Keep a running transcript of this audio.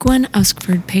Gwen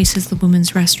Uskford paces the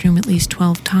women's restroom at least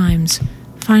 12 times,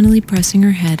 finally pressing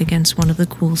her head against one of the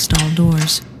cool stall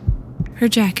doors. Her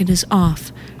jacket is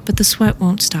off, but the sweat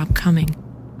won't stop coming.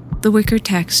 The wicker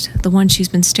text, the one she's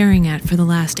been staring at for the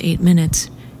last 8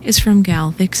 minutes, is from Gal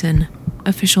Vixen,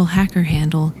 official hacker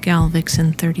handle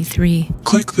GalVixen33.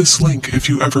 Click this link if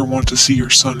you ever want to see your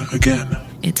son again,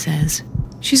 it says.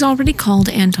 She's already called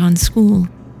Anton's school.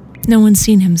 No one's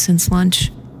seen him since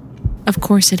lunch. Of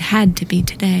course, it had to be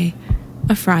today,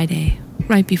 a Friday,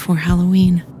 right before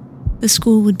Halloween. The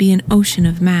school would be an ocean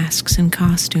of masks and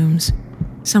costumes.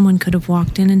 Someone could have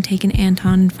walked in and taken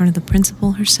Anton in front of the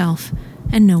principal herself,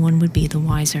 and no one would be the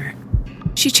wiser.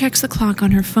 She checks the clock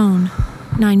on her phone.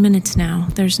 9 minutes now,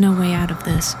 there's no way out of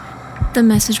this. The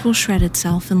message will shred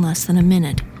itself in less than a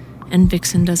minute, and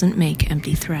Vixen doesn't make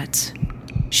empty threats.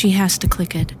 She has to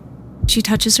click it. She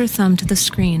touches her thumb to the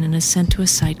screen and is sent to a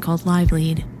site called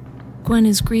LiveLead. Gwen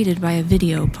is greeted by a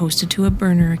video posted to a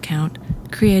burner account,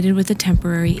 created with a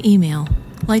temporary email,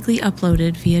 likely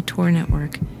uploaded via Tor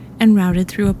network, and routed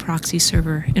through a proxy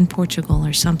server in Portugal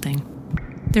or something.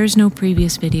 There's no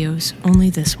previous videos, only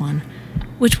this one,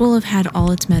 which will have had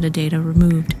all its metadata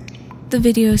removed. The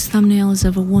video's thumbnail is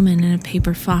of a woman in a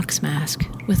paper fox mask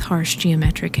with harsh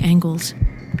geometric angles.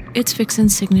 It's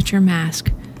Vixen's signature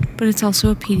mask, but it's also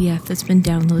a PDF that's been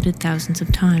downloaded thousands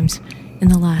of times in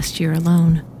the last year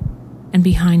alone. And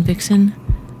behind Vixen,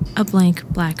 a blank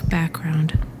black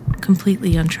background,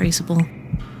 completely untraceable.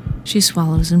 She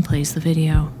swallows and plays the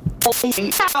video.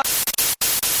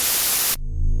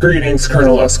 Greetings,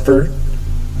 Colonel Uskford.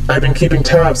 I've been keeping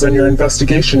tabs on your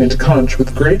investigation into Conch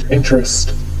with great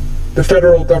interest. The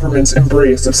federal government's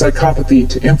embrace of psychopathy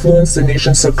to influence the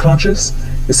nation's subconscious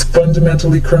is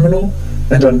fundamentally criminal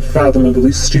and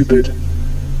unfathomably stupid.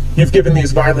 You've given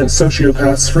these violent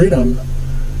sociopaths freedom,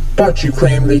 but you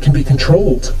claim they can be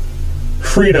controlled.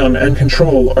 Freedom and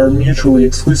control are mutually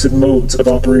exclusive modes of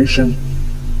operation.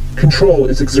 Control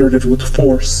is exerted with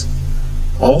force.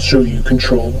 I'll show you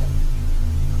control.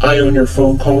 I own your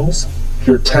phone calls,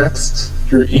 your texts,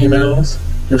 your emails,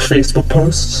 your Facebook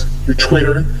posts, your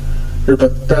Twitter, your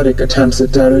pathetic attempts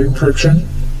at data encryption.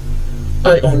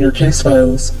 I own your case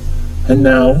files, and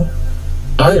now,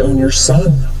 I own your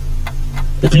son.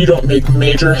 If you don't make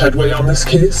major headway on this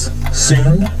case,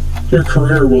 soon, your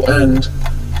career will end,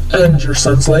 and your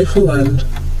son's life will end.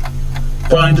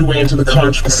 Find a way into the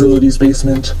Conch facility's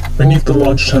basement, beneath the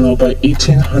launch tunnel by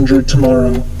 1800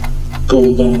 tomorrow. Go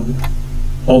alone.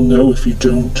 I'll know if you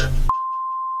don't.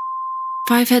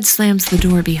 Fivehead slams the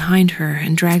door behind her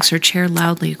and drags her chair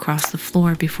loudly across the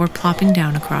floor before plopping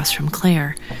down across from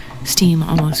Claire, steam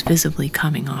almost visibly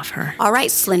coming off her. All right,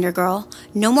 Slender Girl.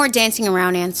 No more dancing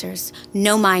around answers.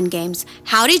 No mind games.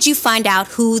 How did you find out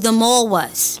who the mole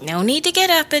was? No need to get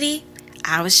uppity.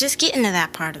 I was just getting to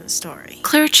that part of the story.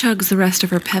 Claire chugs the rest of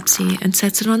her Pepsi and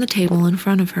sets it on the table in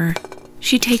front of her.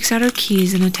 She takes out her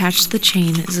keys and attached to the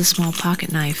chain is a small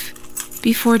pocket knife.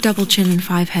 Before Double Chin and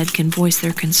Fivehead can voice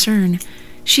their concern,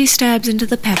 she stabs into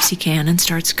the Pepsi can and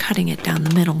starts cutting it down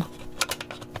the middle.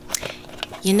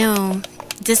 You know,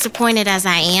 disappointed as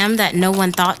I am that no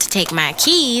one thought to take my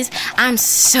keys, I'm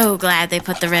so glad they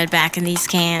put the red back in these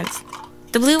cans.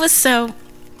 The blue was so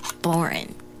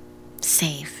boring.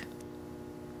 Safe.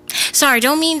 Sorry,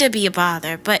 don't mean to be a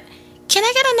bother, but can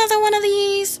I get another one of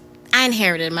these? I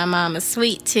inherited my mama's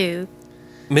sweet tooth.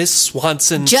 Miss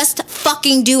Swanson... Just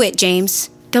fucking do it, James.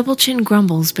 Double Chin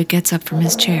grumbles but gets up from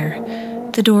his chair.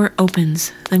 The door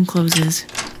opens, then closes.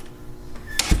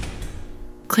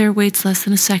 Claire waits less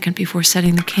than a second before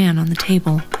setting the can on the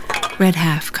table, red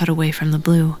half cut away from the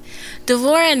blue.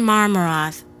 Devora and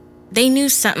Marmaroth, they knew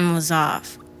something was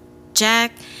off.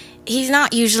 Jack, he's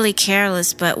not usually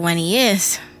careless, but when he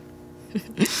is...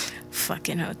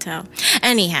 Fucking hotel.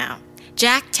 Anyhow,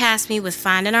 Jack tasked me with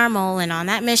finding our mole, and on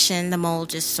that mission, the mole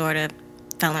just sort of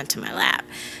fell into my lap.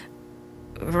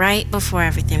 Right before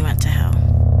everything went to hell.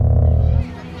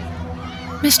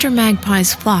 Mr.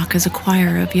 Magpie's flock is a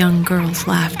choir of young girls'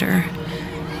 laughter.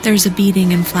 There's a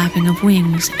beating and flapping of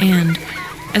wings, and,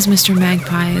 as Mr.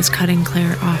 Magpie is cutting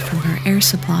Claire off from her air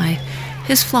supply,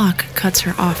 his flock cuts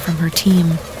her off from her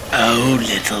team. Oh,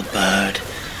 little bird,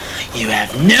 you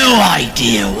have no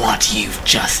idea what you've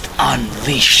just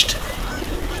unleashed.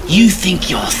 You think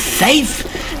you're safe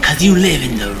because you live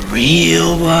in the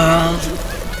real world?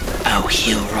 Oh,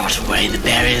 he'll rot away the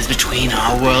barriers between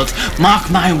our worlds, mark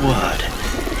my word.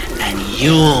 And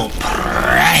you'll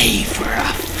pray for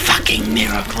a fucking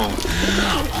miracle.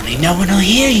 Only no one will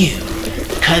hear you,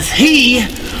 because he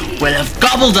will have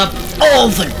gobbled up all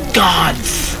the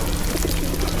gods.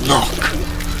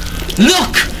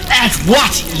 Look at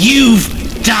what you've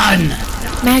done.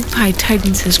 Magpie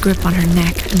tightens his grip on her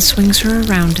neck and swings her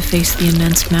around to face the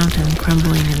immense mountain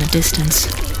crumbling in the distance.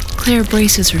 Claire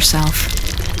braces herself,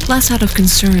 less out of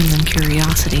concern than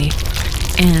curiosity,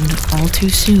 and, all too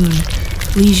soon,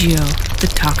 Legio, the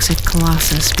toxic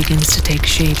colossus, begins to take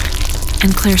shape,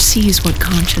 and Claire sees what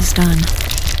Conch has done.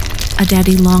 A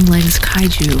daddy longlegs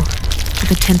kaiju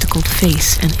with a tentacled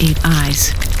face and 8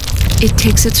 eyes. It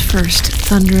takes its first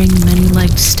thundering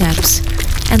many-legged steps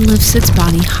and lifts its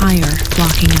body higher,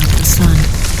 blocking out the sun.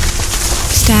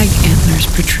 Stag antlers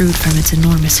protrude from its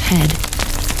enormous head,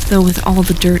 though with all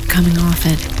the dirt coming off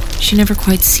it, she never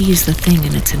quite sees the thing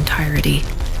in its entirety.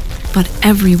 But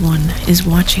everyone is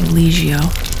watching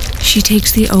Legio. She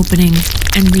takes the opening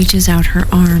and reaches out her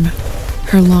arm,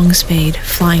 her long spade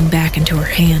flying back into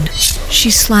her hand. She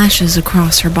slashes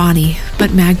across her body,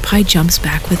 but Magpie jumps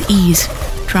back with ease,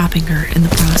 dropping her in the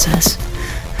process.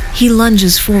 He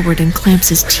lunges forward and clamps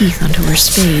his teeth onto her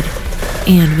spade,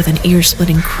 and with an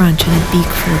ear-splitting crunch and a beak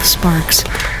full of sparks,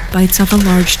 bites off a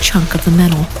large chunk of the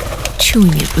metal,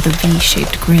 chewing it with a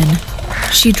V-shaped grin.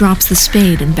 She drops the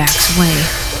spade and backs away,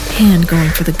 hand going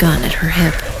for the gun at her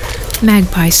hip.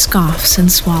 Magpie scoffs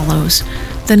and swallows,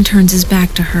 then turns his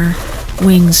back to her,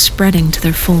 wings spreading to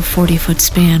their full 40-foot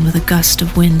span with a gust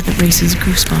of wind that races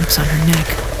goosebumps on her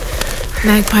neck.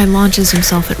 Magpie launches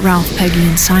himself at Ralph, Peggy,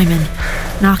 and Simon,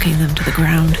 knocking them to the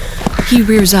ground. He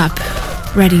rears up,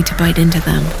 ready to bite into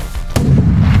them.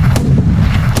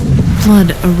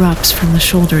 Blood erupts from the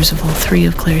shoulders of all 3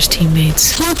 of Claire's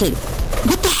teammates. Swanson,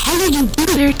 what the hell are you doing?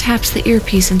 Claire taps the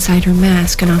earpiece inside her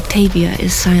mask and Octavia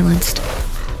is silenced.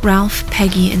 Ralph,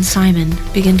 Peggy, and Simon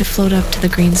begin to float up to the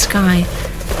green sky,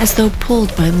 as though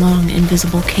pulled by long,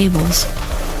 invisible cables.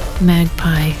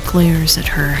 Magpie glares at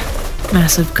her,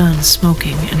 massive gun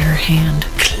smoking in her hand.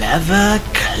 Clever,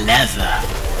 clever.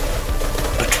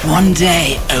 But one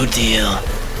day, Odile,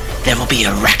 there will be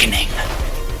a reckoning.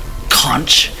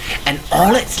 Conch and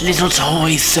all its little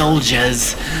toy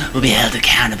soldiers will be held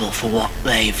accountable for what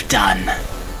they've done.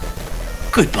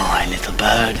 Goodbye, little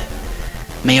bird.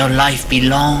 May your life be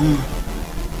long,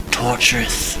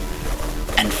 torturous,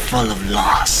 and full of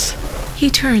loss. He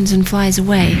turns and flies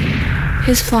away,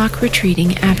 his flock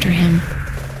retreating after him.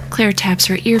 Claire taps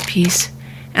her earpiece,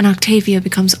 and Octavia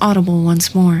becomes audible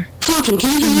once more. Swanson, can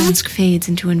you The hear me? mask fades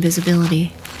into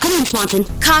invisibility. Come on, Swanson.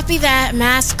 Copy that.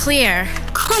 Mask clear.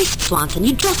 Christ, Swanson,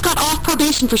 you just got off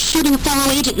probation for shooting a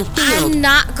fellow agent in the field. I'm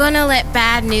not gonna let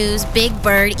bad news, Big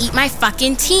Bird, eat my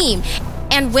fucking team.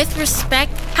 And with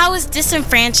respect, how is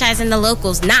disenfranchising the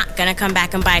locals not gonna come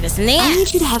back and bite us in the I ass?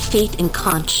 need you to have faith in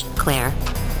Conch, Claire.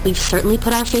 We've certainly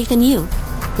put our faith in you.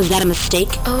 Was that a mistake?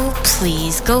 Oh,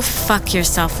 please, go fuck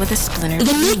yourself with a splinter.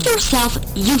 Then make yourself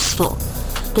useful.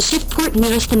 The shift-port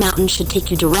nearest the mountain should take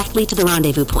you directly to the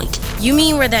rendezvous point. You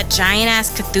mean where that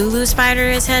giant-ass Cthulhu spider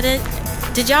is headed?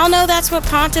 Did y'all know that's what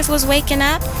Pontiff was waking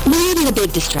up? We needed a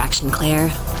big distraction, Claire.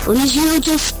 Legio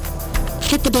just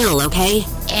fit the bill, okay?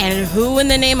 And who in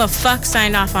the name of fuck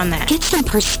signed off on that? Get some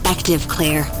perspective,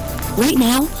 Claire. Right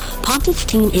now, Pontiff's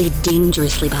team is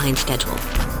dangerously behind schedule.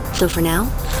 So for now,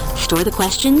 store the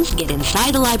questions, get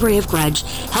inside the Library of Grudge,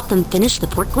 help them finish the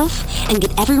Portglyph, and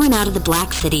get everyone out of the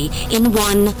Black City in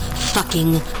one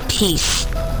fucking piece.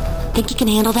 Think you can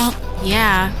handle that?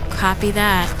 Yeah, copy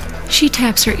that. She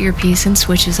taps her earpiece and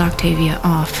switches Octavia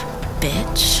off.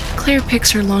 Bitch. Claire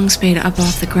picks her long spade up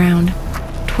off the ground,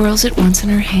 twirls it once in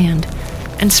her hand,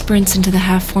 and sprints into the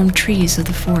half-formed trees of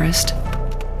the forest.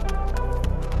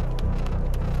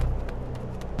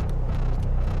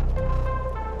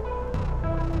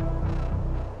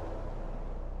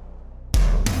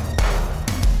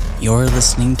 You're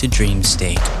listening to Dream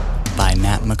State by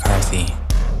Matt McCarthy.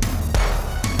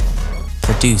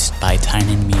 Produced by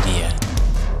Tynan Media.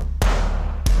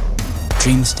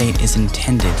 Dream State is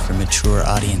intended for mature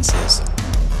audiences.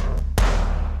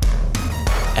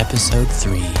 Episode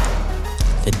 3,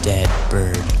 The Dead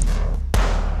Bird.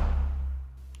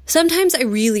 Sometimes I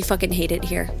really fucking hate it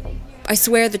here. I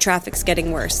swear the traffic's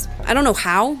getting worse. I don't know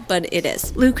how, but it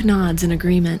is. Luke nods in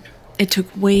agreement. It took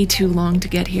way too long to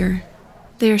get here.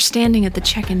 They are standing at the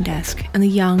check-in desk, and the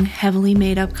young, heavily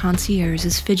made-up concierge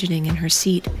is fidgeting in her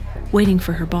seat, waiting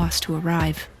for her boss to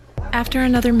arrive. After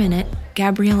another minute,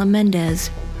 Gabriela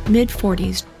Mendez,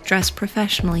 mid-40s, dressed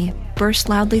professionally, burst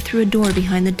loudly through a door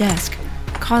behind the desk,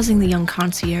 causing the young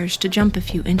concierge to jump a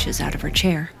few inches out of her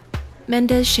chair.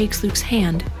 Mendez shakes Luke's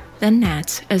hand, then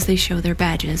Nat's, as they show their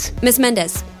badges. Miss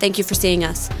Mendez, thank you for seeing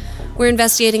us. We're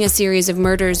investigating a series of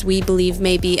murders we believe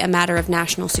may be a matter of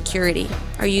national security.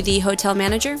 Are you the hotel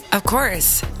manager? Of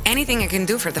course. Anything I can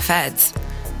do for the feds.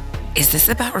 Is this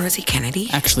about Rosie Kennedy?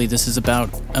 Actually, this is about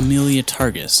Amelia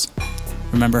Targus.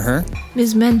 Remember her?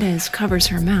 Ms. Mendez covers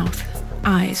her mouth,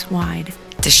 eyes wide.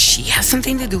 Does she have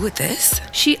something to do with this?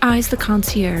 She eyes the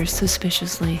concierge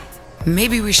suspiciously.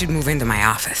 Maybe we should move into my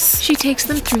office. She takes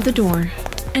them through the door,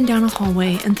 and down a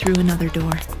hallway and through another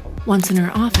door. Once in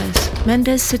her office,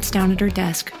 Mendez sits down at her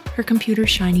desk, her computer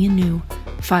shiny and new,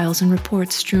 files and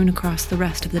reports strewn across the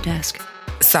rest of the desk.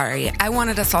 Sorry, I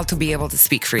wanted us all to be able to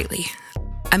speak freely.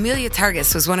 Amelia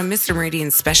Targus was one of Mr.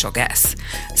 Meridian's special guests.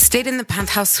 Stayed in the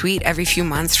penthouse suite every few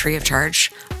months free of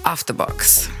charge, off the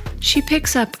books. She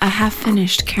picks up a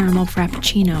half-finished caramel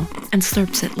frappuccino and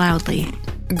slurps it loudly.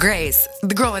 Grace,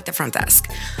 the girl at the front desk.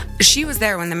 She was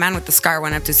there when the man with the scar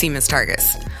went up to see Miss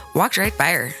Targus. Walked right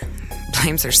by her.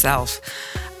 Blames herself.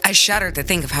 I shudder to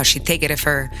think of how she'd take it if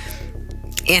her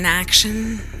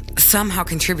inaction somehow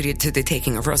contributed to the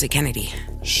taking of Rosie Kennedy.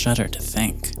 Shudder to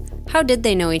think. How did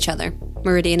they know each other,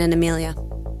 Meridian and Amelia?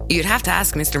 You'd have to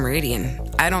ask Mr. Meridian.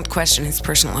 I don't question his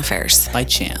personal affairs. By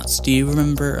chance, do you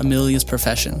remember Amelia's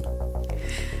profession?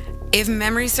 If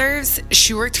memory serves,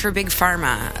 she worked for Big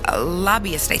Pharma, a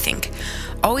lobbyist, I think.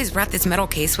 Always brought this metal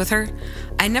case with her.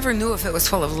 I never knew if it was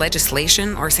full of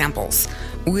legislation or samples.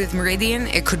 With Meridian,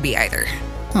 it could be either.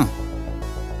 Huh.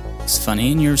 It's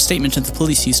funny, in your statement to the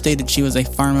police, you stated she was a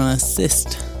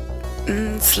pharmacist.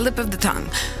 Slip of the tongue.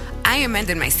 I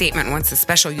amended my statement once the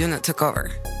special unit took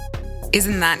over.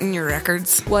 Isn't that in your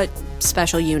records? What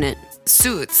special unit?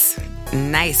 Suits.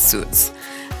 Nice suits.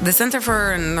 The Center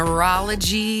for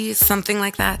Neurology, something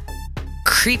like that.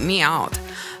 Creep me out.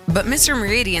 But Mr.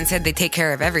 Meridian said they take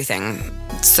care of everything,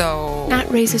 so... Nat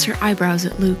raises her eyebrows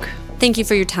at Luke. Thank you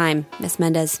for your time, Miss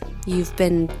Mendez. You've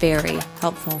been very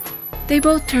helpful. They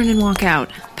both turn and walk out,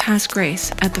 past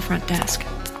Grace at the front desk.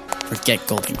 Forget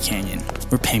Golden Canyon.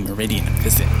 We're paying Meridian a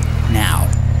visit. Now.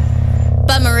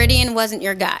 But Meridian wasn't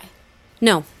your guy.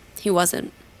 No, he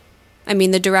wasn't. I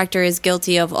mean, the director is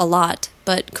guilty of a lot,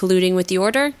 but colluding with the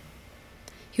Order?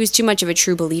 He was too much of a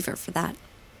true believer for that.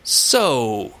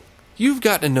 So, you've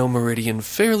gotten to know Meridian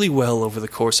fairly well over the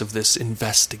course of this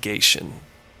investigation.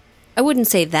 I wouldn't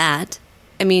say that.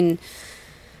 I mean,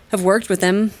 I've worked with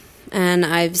him, and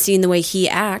I've seen the way he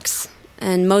acts,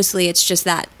 and mostly it's just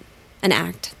that, an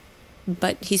act.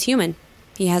 But he's human.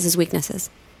 He has his weaknesses.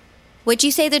 Would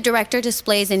you say the director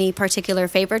displays any particular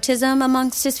favoritism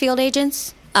amongst his field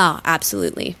agents? Oh,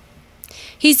 absolutely.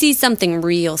 He sees something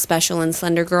real special in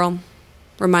Slender Girl.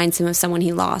 Reminds him of someone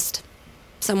he lost.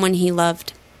 Someone he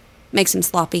loved. Makes him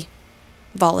sloppy.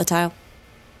 Volatile.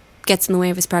 Gets in the way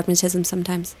of his pragmatism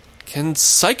sometimes. Can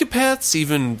psychopaths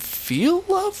even feel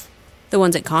love? The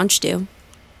ones at Conch do.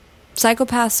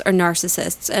 Psychopaths are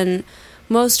narcissists, and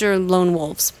most are lone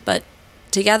wolves, but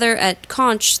together at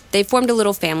Conch, they formed a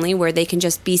little family where they can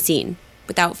just be seen,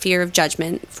 without fear of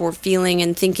judgment, for feeling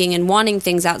and thinking and wanting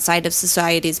things outside of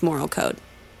society's moral code.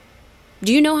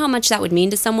 Do you know how much that would mean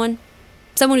to someone?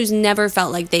 Someone who's never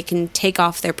felt like they can take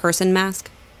off their person mask?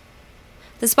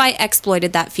 The spy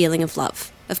exploited that feeling of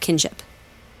love, of kinship.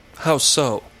 How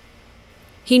so?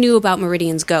 He knew about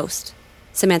Meridian's ghost,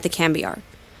 Samantha Cambiar.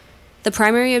 The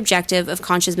primary objective of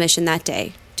Conch's mission that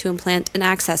day, to implant an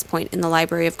access point in the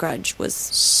Library of Grudge, was...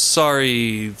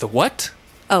 Sorry, the what?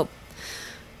 Oh.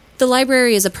 The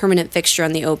library is a permanent fixture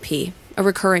on the OP, a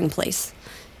recurring place.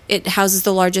 It houses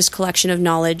the largest collection of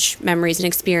knowledge, memories, and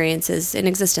experiences in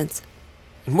existence.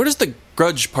 And where does the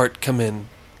grudge part come in?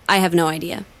 I have no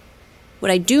idea.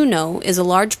 What I do know is a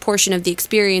large portion of the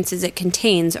experiences it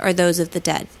contains are those of the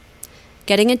dead.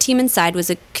 Getting a team inside was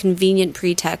a convenient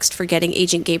pretext for getting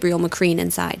Agent Gabriel McCreen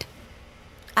inside.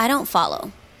 I don't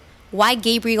follow. Why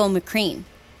Gabriel McCreen?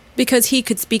 Because he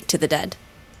could speak to the dead.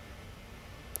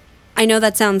 I know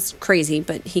that sounds crazy,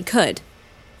 but he could.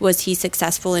 Was he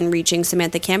successful in reaching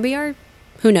Samantha Cambiar?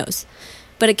 Who knows?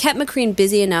 But it kept McCreen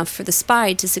busy enough for the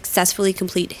spy to successfully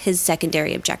complete his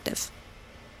secondary objective.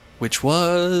 Which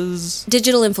was?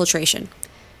 Digital infiltration.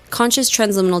 Conscious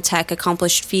transliminal tech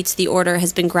accomplished feats the Order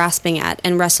has been grasping at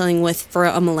and wrestling with for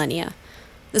a millennia.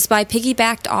 The spy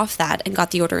piggybacked off that and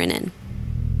got the Order in.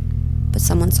 But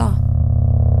someone saw.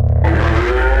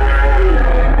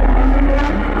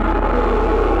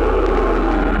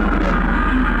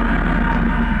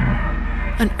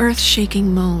 An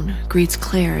earth-shaking moan greets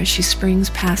Claire as she springs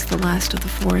past the last of the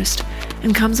forest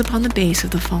and comes upon the base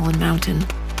of the fallen mountain.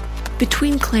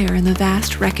 Between Claire and the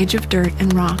vast wreckage of dirt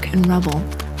and rock and rubble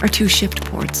are two shift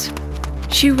ports.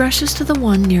 She rushes to the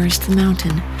one nearest the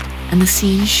mountain, and the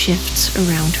scene shifts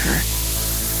around her.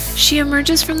 She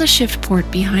emerges from the shift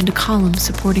port behind a column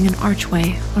supporting an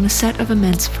archway on a set of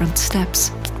immense front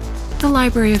steps. The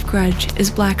Library of Grudge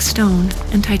is black stone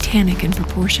and titanic in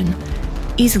proportion.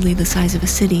 easily the size of a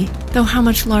city, though how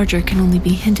much larger can only be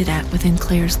hinted at within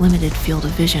Claire's limited field of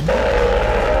vision.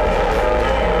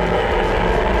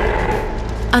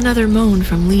 Another moan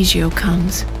from Legio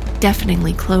comes,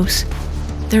 deafeningly close.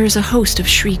 There is a host of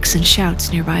shrieks and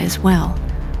shouts nearby as well,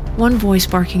 one voice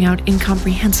barking out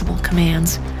incomprehensible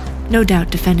commands, no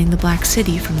doubt defending the Black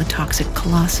City from the toxic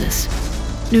colossus.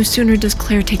 No sooner does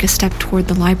Claire take a step toward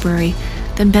the library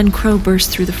than Ben Crow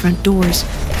bursts through the front doors,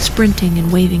 sprinting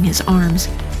and waving his arms,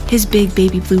 his big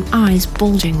baby blue eyes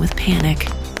bulging with panic.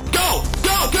 Go!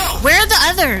 Go! Go! Where are the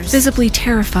others? Visibly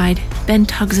terrified, Ben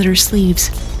tugs at her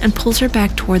sleeves and pulls her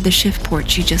back toward the shift port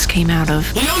she just came out of.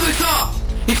 He knows it's up!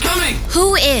 He's coming!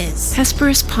 Who is?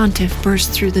 Hesperus Pontiff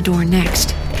bursts through the door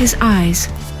next. His eyes,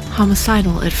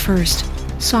 homicidal at first,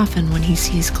 soften when he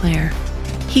sees Claire.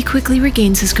 He quickly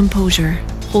regains his composure,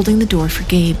 holding the door for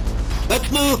Gabe. Let's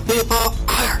move, people!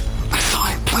 Claire, I saw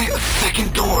him plant a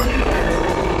second door.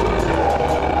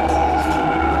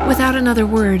 Without another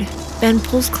word, Ben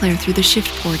pulls Claire through the shift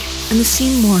port, and the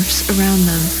scene morphs around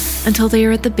them until they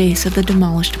are at the base of the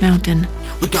demolished mountain.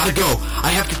 We gotta go. I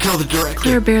have to tell the director.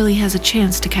 Claire barely has a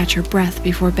chance to catch her breath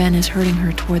before Ben is herding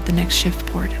her toward the next shift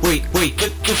port. Wait,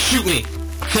 just shoot me.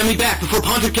 Send me back before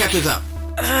Pontiff catches up.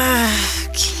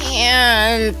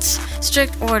 Can't.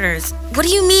 Strict orders. What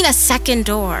do you mean a second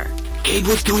door? Gabe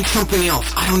was doing something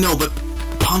else. I don't know, but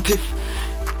Pontiff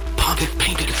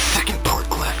painted a second port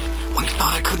glyph when he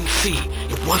thought I couldn't see.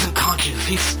 It wasn't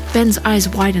conscious. Ben's eyes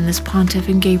widen as Pontiff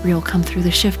and Gabriel come through the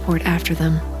shift port after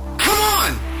them. Come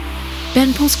on!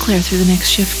 Ben pulls Claire through the next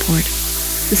shift port.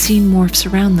 The scene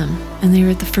morphs around them, and they are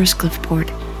at the first glyph port,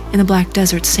 in the black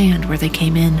desert sand where they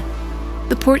came in.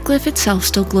 The port glyph itself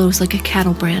still glows like a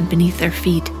cattle brand beneath their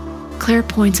feet. Claire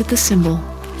points at the symbol,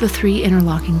 the 3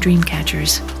 interlocking dream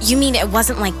catchers. You mean it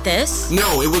wasn't like this?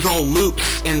 No, it was all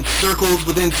loops and circles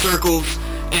within circles,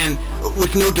 and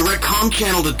with no direct comm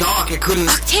channel to dock, I couldn't...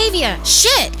 Octavia!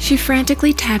 Shit! She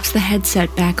frantically taps the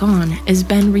headset back on as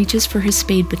Ben reaches for his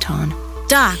spade baton.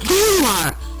 Doc. There you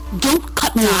are. Don't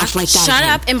cut me off like that. Shut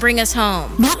up and bring us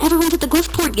home. Not everyone's at the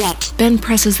glyph port yet. Ben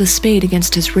presses the spade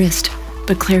against his wrist,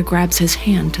 but Claire grabs his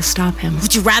hand to stop him.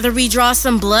 Would you rather redraw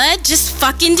some blood? Just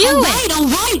fucking do it! All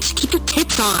right. Keep your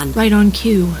tits on. Right on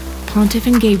cue, Pontiff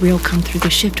and Gabriel come through the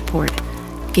shift port.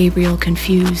 Gabriel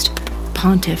confused,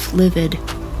 Pontiff livid.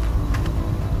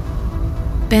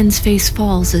 Ben's face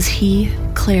falls as he,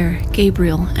 Claire,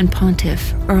 Gabriel, and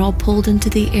Pontiff are all pulled into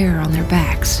the air on their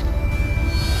backs.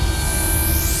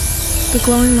 The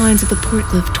glowing lines of the port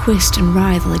glyph twist and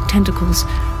writhe like tentacles,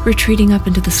 retreating up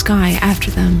into the sky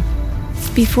after them.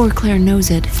 Before Claire knows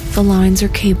it, the lines are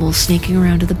cables snaking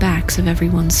around to the backs of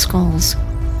everyone's skulls.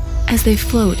 As they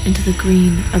float into the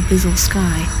green, abyssal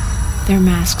sky, their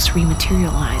masks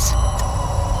rematerialize.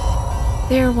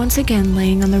 They are once again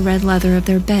laying on the red leather of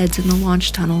their beds in the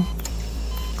launch tunnel.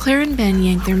 Claire and Ben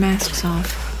yank their masks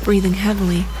off, breathing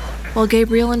heavily, while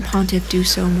Gabriel and Pontiff do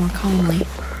so more calmly.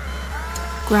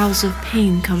 Growls of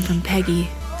pain come from Peggy,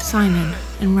 Simon,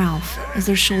 and Ralph as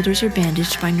their shoulders are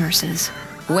bandaged by nurses.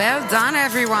 Well done,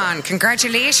 everyone.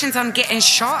 Congratulations on getting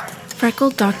shot.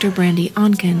 Freckled Dr. Brandy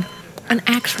Onken, an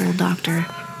actual doctor,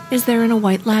 is there in a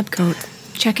white lab coat,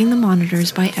 checking the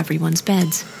monitors by everyone's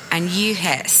beds. And you,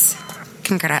 Hess.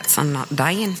 Congrats on not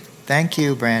dying. Thank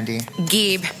you, Brandy.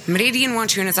 Gabe, Meridian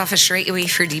wants you in his office straight away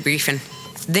for debriefing.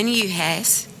 Then you,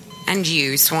 Hess. And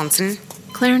you, Swanson.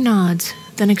 Claire nods,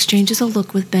 then exchanges a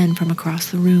look with Ben from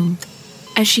across the room.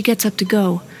 As she gets up to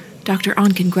go, Dr.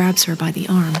 Onken grabs her by the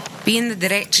arm. Being the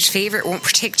director's favourite won't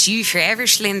protect you forever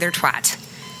slaying their twat.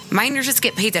 My nurses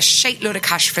get paid a shitload of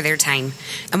cash for their time,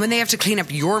 and when they have to clean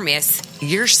up your mess,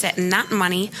 you're setting that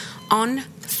money on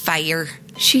fire.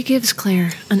 She gives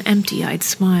Claire an empty-eyed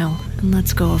smile and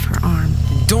lets go of her arm.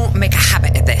 Don't make a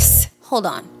habit of this. Hold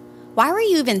on. Why were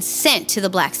you even sent to the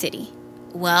Black City?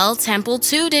 Well, Temple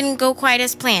 2 didn't go quite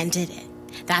as planned, did it?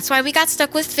 That's why we got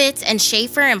stuck with Fitz and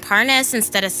Schaefer and Parness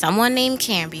instead of someone named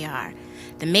Cambiar.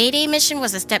 The Mayday mission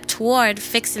was a step toward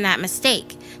fixing that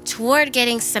mistake, toward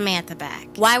getting Samantha back.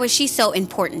 Why was she so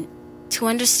important? To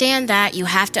understand that, you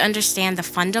have to understand the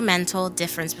fundamental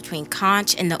difference between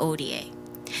Conch and the ODA.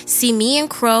 See, me and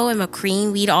Crow and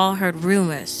McCreen, we'd all heard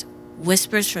rumors,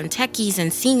 whispers from techies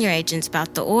and senior agents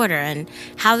about the Order and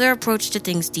how their approach to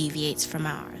things deviates from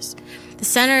ours. The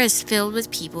center is filled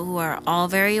with people who are all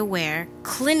very aware,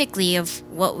 clinically, of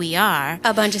what we are.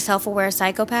 A bunch of self-aware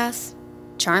psychopaths?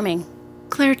 Charming.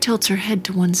 Claire tilts her head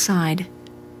to one side,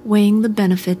 weighing the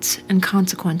benefits and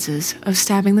consequences of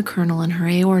stabbing the colonel in her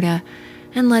aorta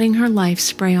and letting her life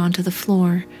spray onto the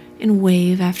floor in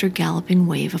wave after galloping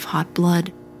wave of hot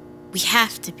blood. We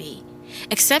have to be.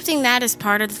 Accepting that as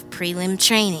part of the prelim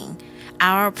training.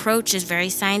 our approach is very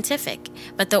scientific,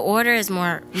 but the Order is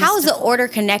more mystical. How is the Order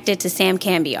connected to Sam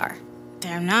Cambiar?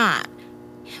 They're not.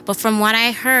 But from what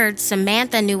I heard,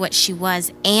 Samantha knew what she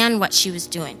was and what she was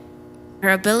doing. Her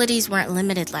abilities weren't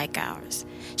limited like ours.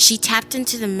 She tapped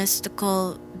into the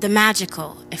mystical, the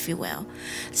magical, if you will.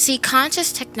 See,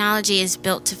 conscious technology is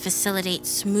built to facilitate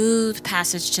smooth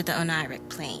passage to the oniric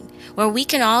plane, where we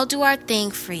can all do our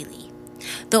thing freely.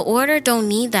 The Order don't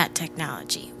need that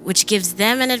technology, which gives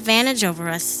them an advantage over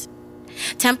us.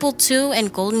 Temple 2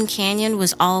 and Golden Canyon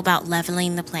was all about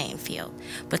leveling the playing field,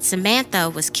 but Samantha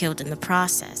was killed in the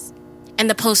process. And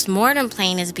the post-mortem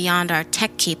plane is beyond our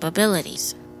tech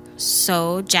capabilities.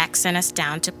 So Jack sent us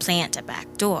down to plant a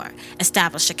back door,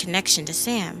 establish a connection to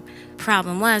Sam.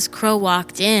 Problem was, Crow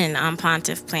walked in on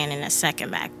Pontiff planning a second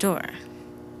back door,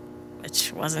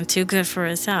 which wasn't too good for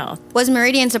his health. Was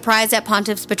Meridian surprised at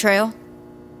Pontiff's betrayal?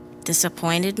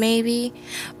 Disappointed, maybe,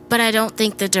 but I don't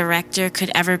think the director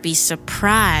could ever be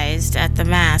surprised at the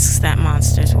masks that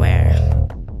monsters wear.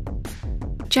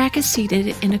 Jack is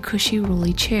seated in a cushy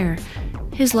rolly chair,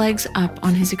 his legs up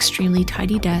on his extremely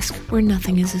tidy desk where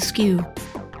nothing is askew.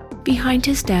 Behind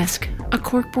his desk, a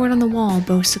corkboard on the wall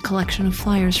boasts a collection of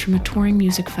flyers from a touring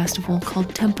music festival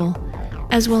called Temple,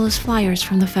 as well as flyers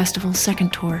from the festival's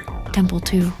second tour, Temple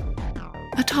 2.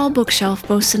 A tall bookshelf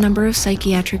boasts a number of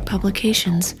psychiatric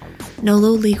publications, Nolo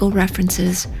legal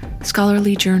references,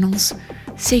 scholarly journals,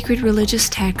 sacred religious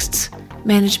texts,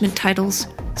 management titles,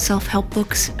 self-help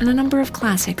books, and a number of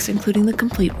classics, including the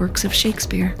complete works of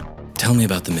Shakespeare. Tell me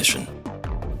about the mission.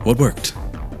 What worked?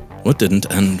 What didn't,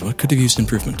 and what could have used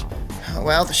improvement?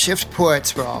 Well, the shift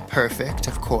ports were all perfect,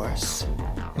 of course.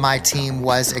 My team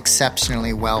was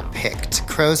exceptionally well picked.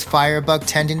 Crow's firebug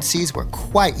tendencies were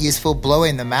quite useful,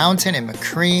 blowing the mountain and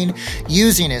McCreen,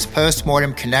 using his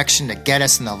post-mortem connection to get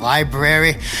us in the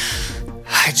library.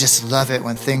 I just love it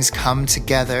when things come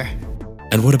together.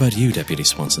 And what about you, Deputy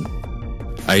Swanson?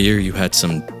 I hear you had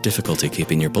some difficulty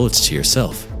keeping your bullets to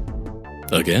yourself.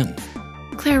 Again.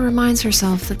 Claire reminds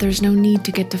herself that there's no need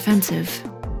to get defensive.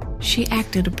 She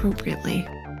acted appropriately.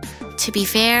 To be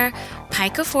fair,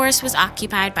 Pica Forest was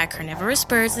occupied by carnivorous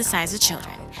birds the size of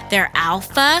children. Their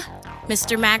alpha,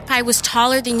 Mr. Magpie, was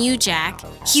taller than you, Jack.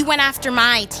 He went after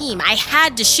my team. I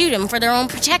had to shoot him for their own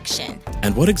protection.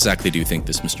 And what exactly do you think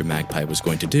this Mr. Magpie was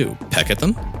going to do? Peck at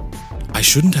them? I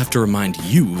shouldn't have to remind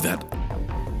you that,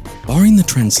 barring the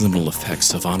transliminal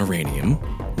effects of honoranium,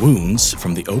 wounds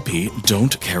from the OP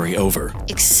don't carry over.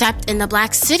 Except in the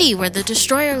Black City, where the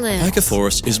Destroyer lives. Pica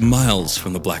Forest is miles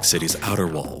from the Black City's outer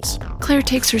walls. Claire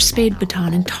takes her spade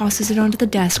baton and tosses it onto the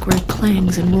desk where it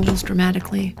clangs and rolls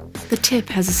dramatically. The tip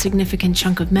has a significant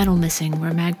chunk of metal missing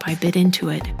where Magpie bit into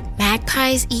it.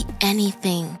 Magpies eat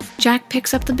anything. Jack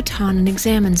picks up the baton and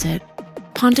examines it.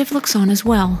 Pontiff looks on as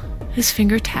well, his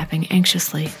finger tapping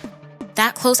anxiously.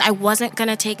 That close, I wasn't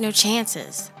gonna take no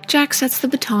chances. Jack sets the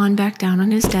baton back down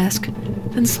on his desk,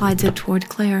 then slides it toward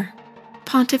Claire.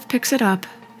 Pontiff picks it up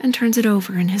and turns it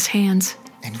over in his hands.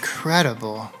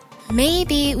 Incredible.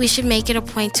 Maybe we should make it a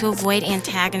point to avoid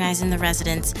antagonizing the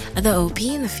residents of the OP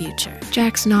in the future.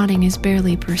 Jack's nodding is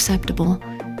barely perceptible,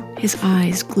 his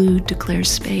eyes glued to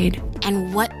Claire's spade.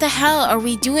 And what the hell are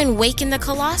we doing waking the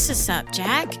Colossus up,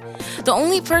 Jack? The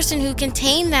only person who can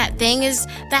tame that thing is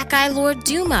that guy Lord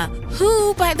Duma,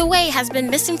 who, by the way, has been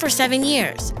missing for 7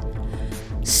 years.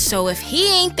 So if he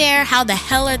ain't there, how the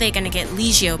hell are they gonna get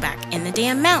Legio back in the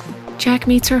damn mountain? Jack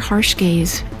meets her harsh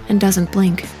gaze and doesn't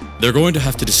blink. They're going to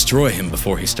have to destroy him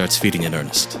before he starts feeding in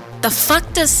earnest. The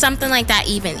fuck does something like that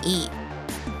even eat?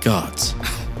 Gods.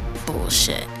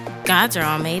 Bullshit. Gods are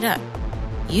all made up.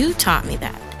 You taught me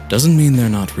that. Doesn't mean they're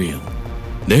not real.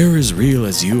 They're as real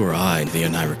as you or I in the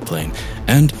oniric plane,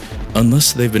 and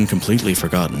unless they've been completely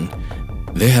forgotten,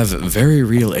 they have very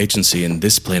real agency in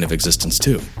this plane of existence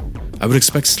too. I would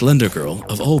expect Slender Girl,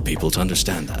 of all people, to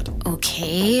understand that.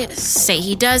 Okay, say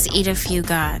he does eat a few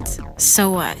gods.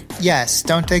 So what? Yes,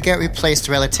 don't they get replaced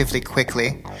relatively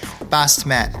quickly?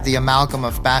 Bastmet, the amalgam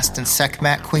of Bast and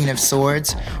Sekhmet, Queen of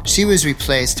Swords, she was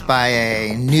replaced by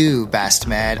a new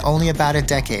Bastmet only about a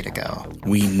decade ago.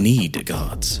 We need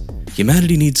gods.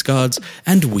 Humanity needs gods,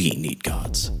 and we need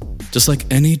gods. Just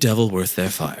like any devil worth their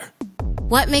fire.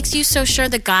 What makes you so sure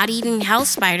the god-eating hell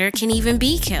spider can even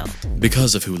be killed?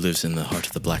 Because of who lives in the heart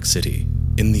of the Black City,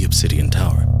 in the Obsidian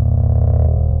Tower.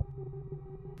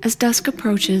 As dusk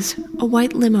approaches, a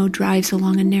white limo drives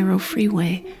along a narrow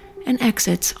freeway and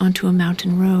exits onto a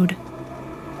mountain road.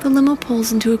 The limo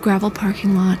pulls into a gravel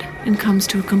parking lot and comes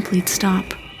to a complete stop.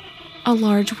 A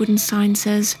large wooden sign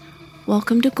says,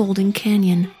 "Welcome to Golden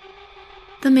Canyon."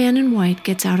 The man in white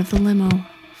gets out of the limo,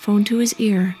 phone to his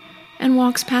ear, and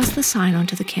walks past the sign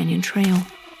onto the canyon trail.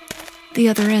 The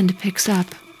other end picks up,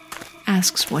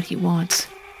 asks what he wants.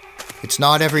 It's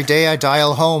not every day I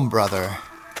dial home, brother.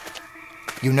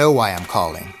 You know why I'm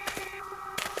calling.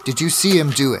 Did you see him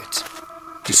do it?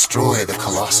 Destroy the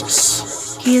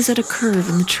Colossus. He is at a curve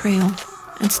in the trail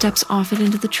and steps off it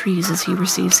into the trees as he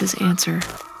receives his answer.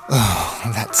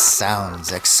 Oh, that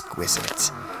sounds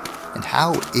exquisite. And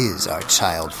how is our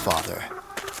child father?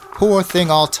 Poor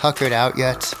thing all tuckered out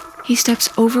yet? He steps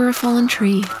over a fallen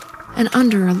tree and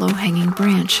under a low-hanging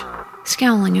branch,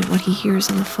 scowling at what he hears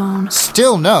on the phone.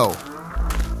 Still no.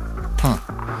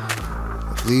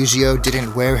 Legio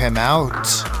didn't wear him out.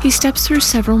 He steps through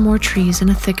several more trees and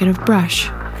a thicket of brush,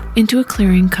 into a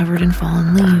clearing covered in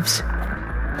fallen leaves.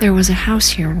 There was a house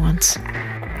here once.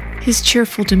 His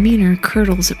cheerful demeanor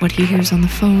curdles at what he hears on the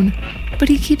phone, but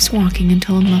he keeps walking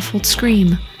until a muffled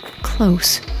scream,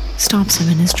 close, stops him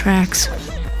in his tracks.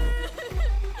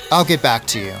 I'll get back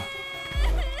to you.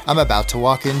 I'm about to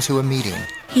walk into a meeting.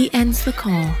 He ends the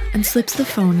call and slips the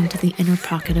phone into the inner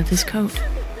pocket of his coat.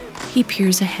 He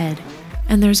peers ahead,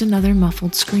 and there's another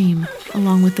muffled scream,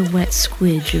 along with the wet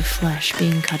squidge of flesh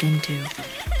being cut into.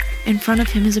 In front of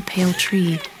him is a pale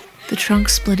tree, the trunk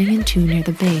splitting in two near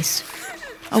the base.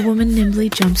 A woman nimbly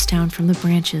jumps down from the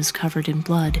branches covered in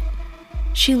blood.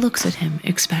 She looks at him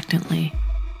expectantly.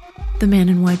 The man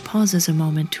in white pauses a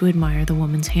moment to admire the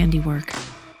woman's handiwork.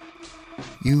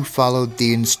 You followed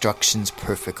the instructions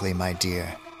perfectly, my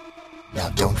dear. Now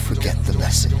don't forget the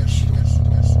message.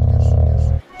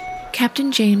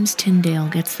 Captain James Tyndale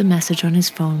gets the message on his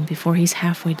phone before he's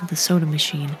halfway to the soda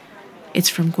machine. It's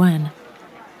from Gwen.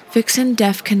 Vixen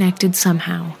deaf connected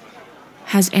somehow.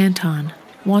 Has Anton.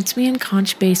 Wants me in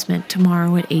Conch basement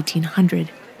tomorrow at 1800.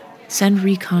 Send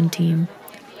recon team.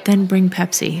 Then bring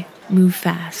Pepsi. Move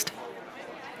fast.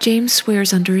 James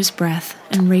swears under his breath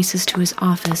and races to his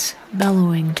office,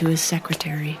 bellowing to his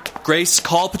secretary. Grace,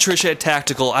 call Patricia at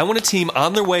Tactical. I want a team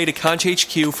on their way to Conch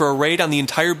HQ for a raid on the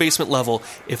entire basement level.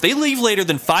 If they leave later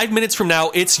than 5 minutes from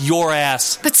now, it's your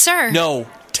ass. But sir... No,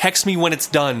 text me when it's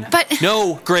done. But...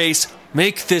 No, Grace,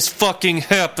 make this fucking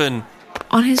happen.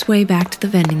 On his way back to the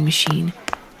vending machine,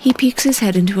 he peeks his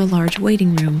head into a large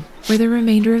waiting room, where the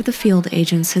remainder of the field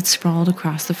agents had sprawled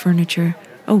across the furniture,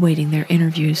 awaiting their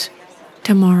interviews.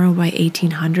 Tomorrow by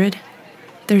 1800?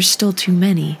 There's still too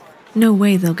many. No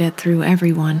way they'll get through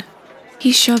everyone.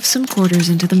 He shoves some quarters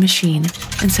into the machine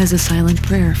and says a silent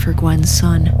prayer for Gwen's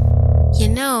son. You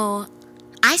know,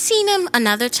 I seen him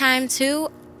another time too,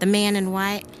 the man in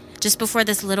white, just before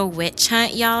this little witch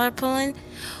hunt y'all are pulling.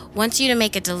 Wants you to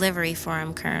make a delivery for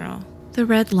him, Colonel. The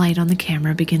red light on the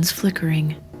camera begins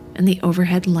flickering, and the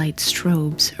overhead light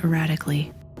strobes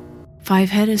erratically.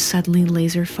 Fivehead is suddenly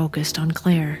laser-focused on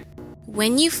Claire.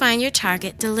 When you find your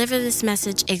target, deliver this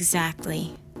message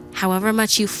exactly. However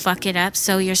much you fuck it up,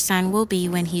 so your son will be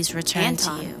when he's returned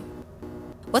to you.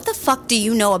 What the fuck do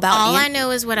you know about All I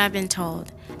know is what I've been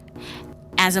told.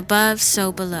 As above,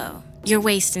 so below. You're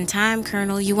wasting time,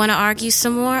 Colonel. You want to argue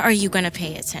some more, or are you going to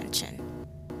pay attention?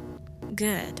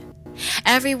 Good.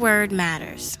 Every word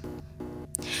matters.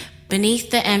 Beneath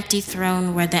the empty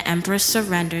throne where the Empress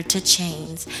surrendered to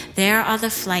chains, there are the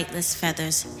flightless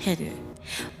feathers hidden.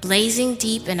 Blazing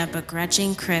deep in a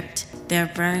begrudging crypt, there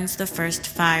burns the first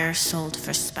fire sold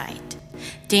for spite.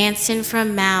 Dancing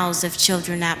from mouths of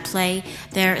children at play,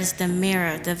 there is the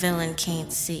mirror the villain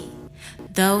can't see,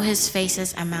 though his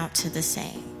faces amount to the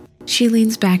same. She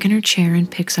leans back in her chair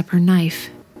and picks up her knife,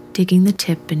 digging the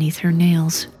tip beneath her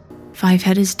nails.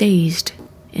 Fivehead is dazed,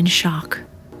 in shock,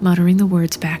 muttering the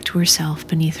words back to herself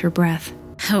beneath her breath.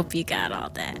 Hope you got all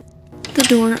that. The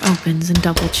door opens and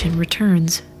Double Chin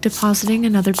returns, depositing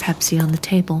another Pepsi on the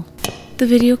table. The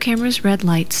video camera's red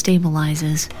light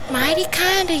stabilizes. Mighty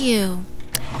kind of you.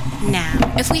 Now,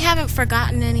 if we haven't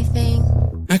forgotten anything...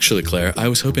 Actually, Claire, I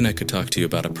was hoping I could talk to you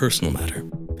about a personal matter.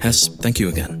 Hess, thank you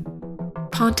again.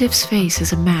 Pontiff's face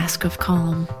is a mask of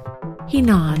calm. He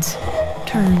nods,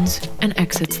 turns, and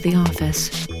exits the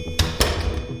office.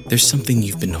 There's something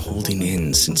you've been holding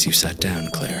in since you sat down,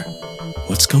 Claire.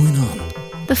 What's going on?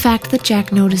 The fact that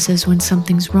Jack notices when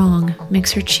something's wrong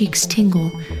makes her cheeks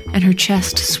tingle and her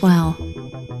chest swell.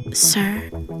 Sir,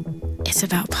 it's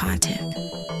about Pontiff.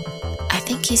 I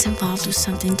think he's involved with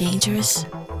something dangerous.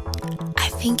 I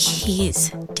think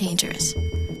he's dangerous.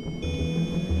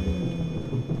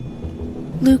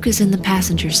 Luke is in the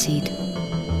passenger seat.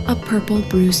 A purple,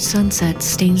 bruised sunset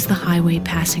stains the highway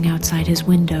passing outside his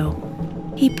window.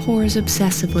 He pores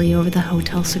obsessively over the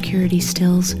hotel security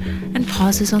stills and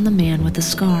pauses on the man with the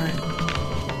scar.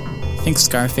 Think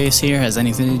Scarface here has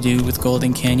anything to do with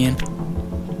Golden Canyon?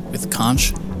 With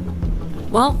Conch?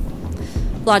 Well,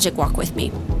 Logic walk with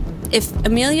me. If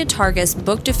Amelia Targus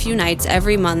booked a few nights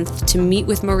every month to meet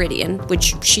with Meridian,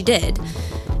 which she did,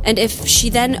 and if she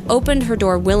then opened her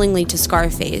door willingly to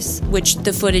Scarface, which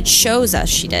the footage shows us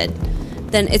she did,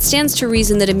 then it stands to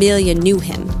reason that Amelia knew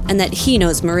him and that he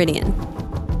knows Meridian.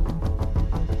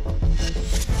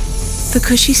 The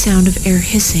cushy sound of air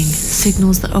hissing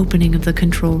signals the opening of the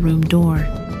control room door.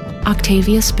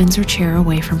 Octavia spins her chair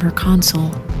away from her console.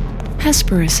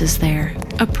 Hesperus is there,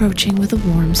 approaching with a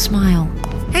warm smile.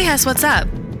 Hey Hess, what's up?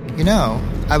 You know,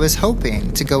 I was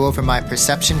hoping to go over my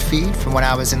perception feed from when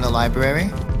I was in the library.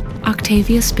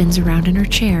 Octavia spins around in her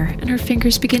chair, and her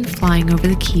fingers begin flying over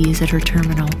the keys at her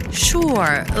terminal.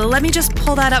 Sure, let me just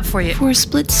pull that up for you. For a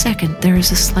split second, there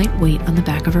is a slight weight on the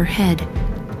back of her head,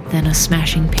 then a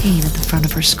smashing pain at the front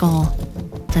of her skull,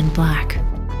 then black.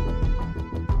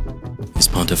 Is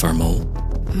Pontiff our mole?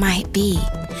 Might be.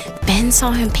 Ben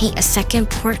saw him paint a second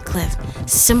port cliff.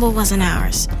 Symbol wasn't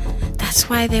ours. That's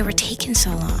why they were taking so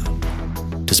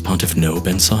long. Does Pontiff know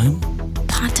Ben saw him?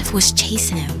 Pontiff was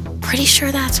chasing him. Pretty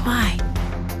sure that's why.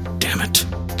 Damn it.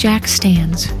 Jack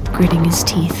stands, gritting his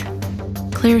teeth.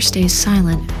 Claire stays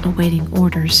silent, awaiting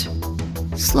orders.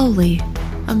 Slowly,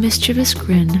 a mischievous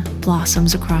grin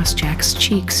blossoms across Jack's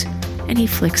cheeks, and he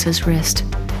flicks his wrist,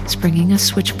 springing a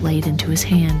switchblade into his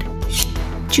hand.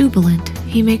 Jubilant,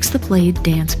 he makes the blade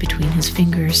dance between his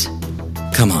fingers.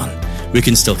 Come on, we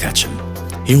can still catch him.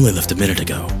 He only left a minute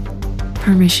ago.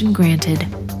 Permission granted,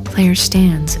 Claire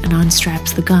stands and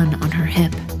unstraps the gun on her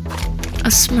hip.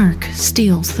 A smirk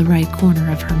steals the right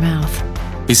corner of her mouth.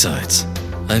 Besides,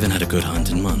 I haven't had a good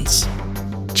hunt in months.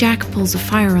 Jack pulls a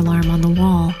fire alarm on the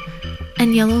wall,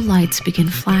 and yellow lights begin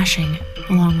flashing,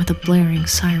 along with a blaring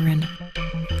siren.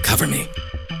 Cover me.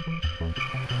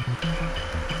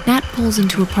 Nat pulls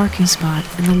into a parking spot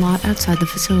in the lot outside the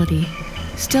facility,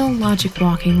 still logic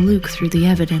walking Luke through the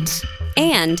evidence.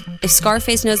 And if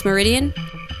Scarface knows Meridian,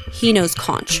 he knows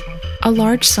Conch. A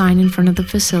large sign in front of the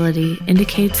facility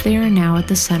indicates they are now at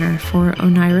the Center for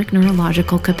Oniric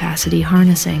Neurological Capacity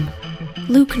Harnessing.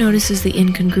 Luke notices the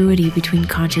incongruity between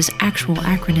Conch's actual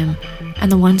acronym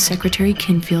and the one Secretary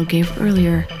Kinfield gave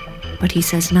earlier, but he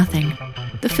says nothing.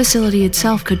 The facility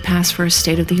itself could pass for a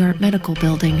state-of-the-art medical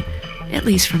building, at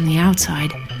least from the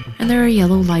outside, and there are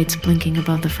yellow lights blinking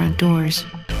above the front doors.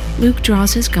 Luke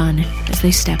draws his gun as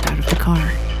they step out of the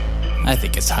car. I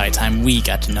think it's high time we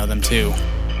got to know them too.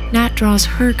 Nat draws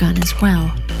her gun as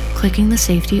well, clicking the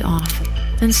safety off,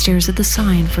 then stares at the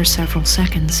sign for several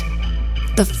seconds.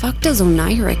 The fuck does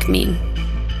Oniric mean?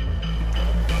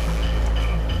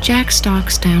 Jack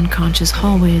stalks down Conch's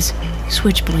hallways,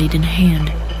 switchblade in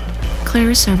hand.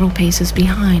 Claire is several paces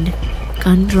behind,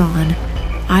 gun drawn,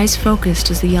 eyes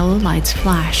focused as the yellow lights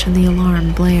flash and the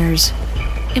alarm blares.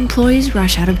 Employees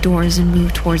rush out of doors and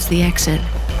move towards the exit.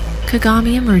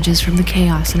 Kagami emerges from the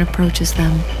chaos and approaches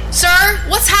them. Sir,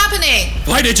 what's happening?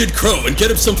 Find Agent Crow and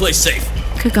get him someplace safe.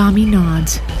 Kagami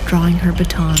nods, drawing her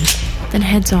baton, then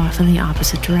heads off in the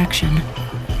opposite direction.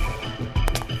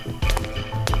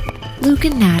 Luke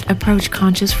and Nat approach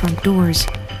Conch's front doors,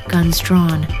 guns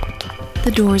drawn.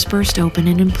 The doors burst open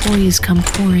and employees come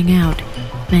pouring out,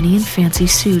 many in fancy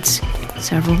suits,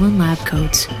 several in lab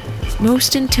coats,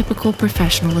 most in typical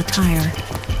professional attire.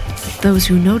 Those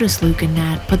who notice Luke and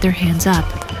Nat put their hands up,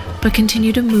 but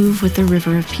continue to move with the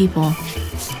river of people.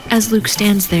 As Luke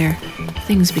stands there,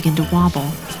 things begin to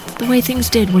wobble, the way things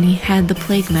did when he had the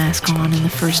plague mask on in the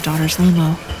first daughter's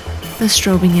limo. The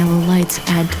strobing yellow lights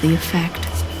add to the effect.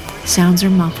 Sounds are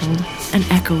muffled and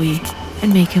echoey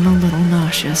and make him a little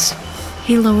nauseous.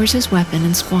 He lowers his weapon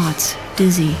and squats,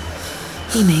 dizzy.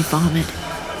 He may vomit.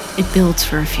 It builds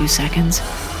for a few seconds,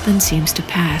 then seems to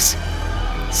pass.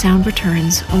 Sound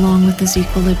returns along with his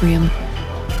equilibrium.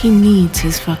 He needs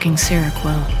his fucking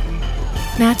Seroquel.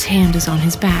 Nat's hand is on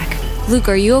his back. Luke,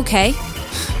 are you okay?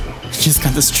 Just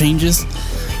got the strangest,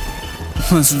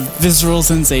 most visceral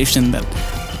sensation that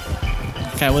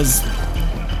I was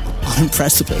on a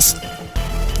precipice.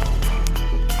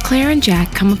 Claire and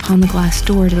Jack come upon the glass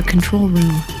door to the control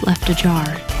room, left ajar.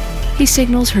 He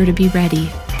signals her to be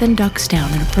ready, then ducks down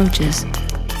and approaches.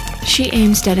 She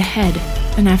aims dead ahead,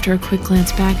 and after a quick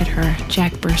glance back at her,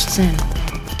 Jack bursts in.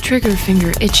 Trigger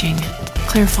finger itching,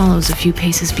 Claire follows a few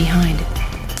paces behind.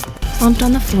 Slumped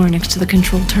on the floor next to the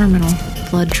control terminal,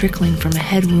 blood trickling from a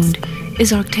head wound,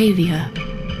 is Octavia.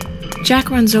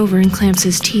 Jack runs over and clamps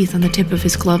his teeth on the tip of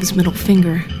his glove's middle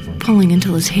finger, pulling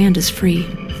until his hand is free.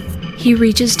 He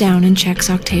reaches down and checks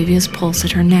Octavia's pulse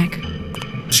at her neck.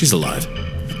 She's alive.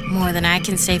 More than I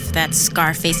can say for that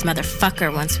Scarface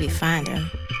motherfucker once we find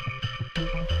him.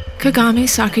 Kagami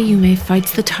Sakayume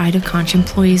fights the tide of Conch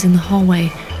employees in the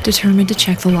hallway, determined to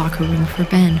check the locker room for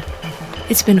Ben.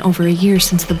 It's been over a year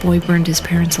since the boy burned his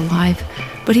parents alive,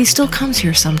 but he still comes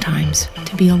here sometimes,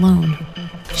 to be alone.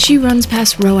 She runs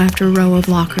past row after row of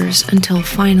lockers until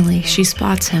finally she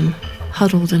spots him,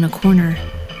 huddled in a corner,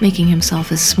 making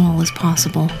himself as small as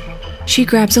possible. She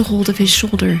grabs a hold of his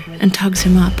shoulder and tugs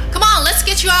him up. Come on, let's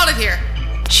get you out of here.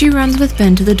 She runs with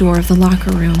Ben to the door of the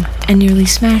locker room and nearly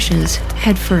smashes,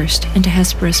 headfirst, into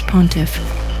Hesperus Pontiff.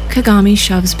 Kagami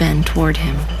shoves Ben toward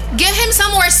him. Get him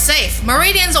somewhere safe.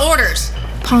 Meridian's orders.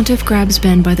 Pontiff grabs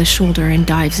Ben by the shoulder and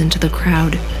dives into the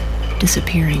crowd,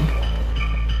 disappearing.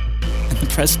 And the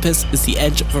precipice is the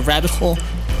edge of a rabbit hole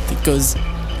that goes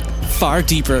far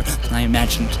deeper than I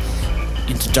imagined,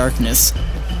 into darkness,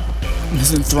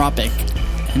 misanthropic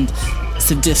and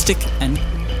sadistic and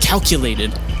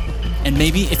calculated. And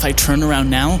maybe if I turn around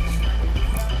now,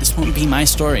 this won't be my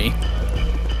story.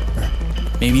 Or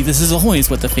maybe this is always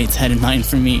what the fates had in mind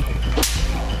for me.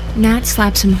 Nat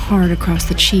slaps him hard across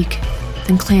the cheek,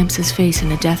 then clamps his face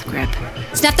in a death grip.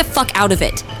 Snap the fuck out of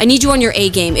it. I need you on your A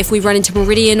game if we run into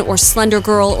Meridian or Slender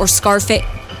Girl or Scarface.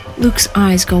 Luke's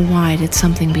eyes go wide at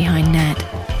something behind Nat.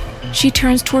 She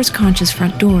turns towards Conch's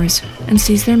front doors and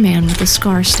sees their man with a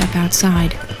scar step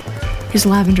outside. His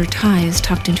lavender tie is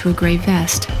tucked into a gray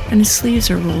vest, and his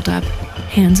sleeves are rolled up,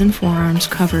 hands and forearms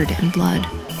covered in blood.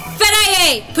 Fed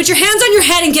IA! Put your hands on your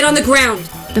head and get on the ground!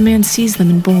 The man sees them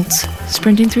and bolts,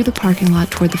 sprinting through the parking lot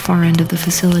toward the far end of the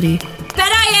facility.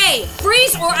 Fed IA!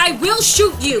 Freeze or I will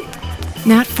shoot you!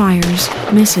 Nat fires,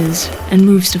 misses, and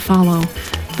moves to follow,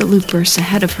 but Luke bursts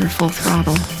ahead of her full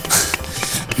throttle.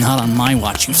 Not on my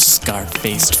watch, you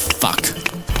scar-faced fuck.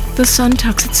 The sun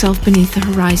tucks itself beneath the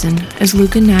horizon as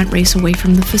Luke and Nat race away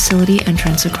from the facility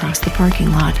entrance across the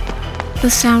parking lot. The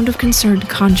sound of concerned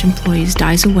Conch employees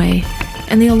dies away,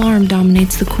 and the alarm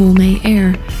dominates the cool May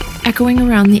air, echoing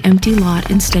around the empty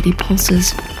lot in steady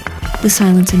pulses. The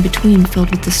silence in between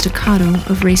filled with the staccato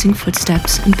of racing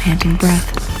footsteps and panting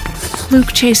breath.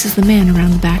 Luke chases the man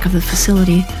around the back of the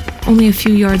facility, only a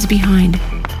few yards behind.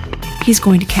 He's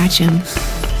going to catch him.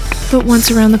 But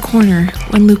once around the corner,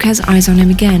 when Luke has eyes on him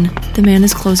again, the man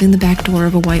is closing the back door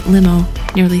of a white limo,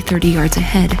 nearly 30 yards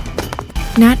ahead.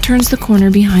 Nat turns the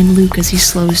corner behind Luke as he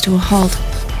slows to a halt,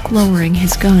 lowering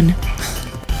his gun.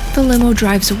 The limo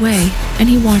drives away, and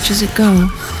he watches it go,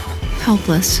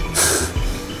 helpless.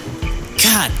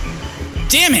 God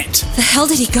damn it! The hell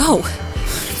did he go?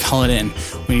 Call it in.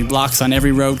 We need blocks on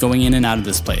every road going in and out of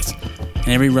this place. And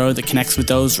every road that connects with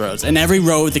those roads. And every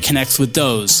road that connects with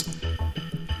those.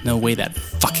 No way that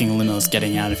fucking limo's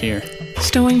getting out of here.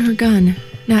 Stowing her gun,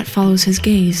 Nat follows his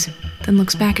gaze, then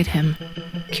looks back at him,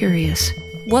 curious.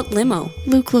 What limo?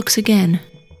 Luke looks again.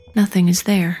 Nothing is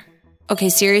there. Okay,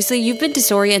 seriously, you've been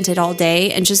disoriented all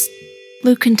day and just...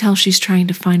 Luke can tell she's trying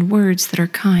to find words that are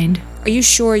kind. Are you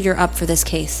sure you're up for this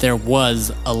case? There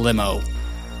was a limo.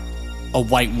 A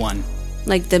white one.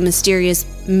 Like the mysterious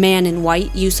man in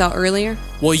white you saw earlier?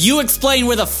 Well, you explain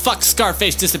where the fuck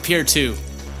Scarface disappeared to.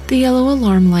 The yellow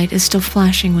alarm light is still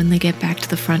flashing when they get back to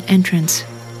the front entrance,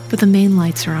 but the main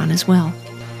lights are on as well.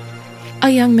 A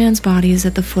young man's body is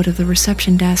at the foot of the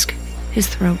reception desk, his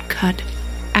throat cut,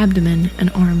 abdomen and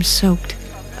arms soaked,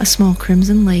 a small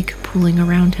crimson lake pooling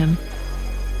around him.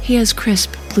 He has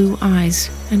crisp blue eyes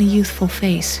and a youthful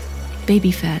face,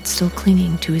 baby fat still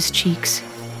clinging to his cheeks.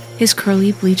 His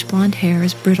curly bleach blonde hair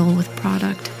is brittle with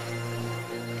product.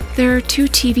 There are 2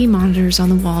 TV monitors on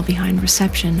the wall behind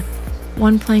reception,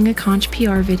 one playing a Conch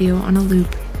PR video on a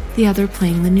loop, the other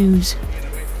playing the news.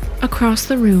 Across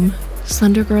the room,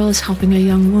 Slender Girl is helping a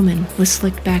young woman with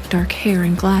slicked back dark hair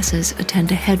and glasses attend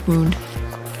a head wound.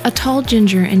 A tall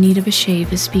ginger in need of a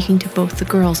shave is speaking to both the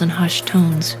girls in hushed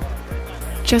tones.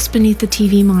 Just beneath the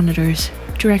TV monitors,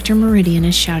 Director Meridian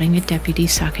is shouting at Deputy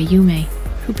Sakayume,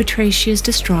 who betrays she is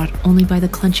distraught only by the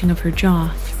clenching of her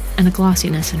jaw and a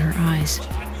glossiness in her eyes.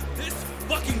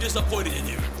 Fucking disappointed in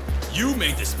you. You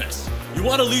made this mess. You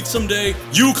want to lead someday?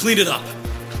 You clean it up.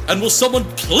 And will someone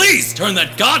please turn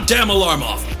that goddamn alarm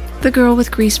off? The girl with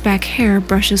greased back hair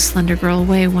brushes Slender Girl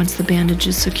away once the bandage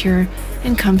is secure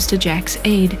and comes to Jack's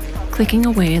aid, clicking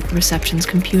away at the reception's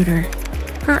computer.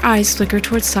 Her eyes flicker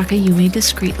towards Sakayume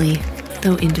discreetly,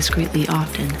 though indiscreetly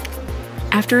often.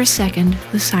 After a second,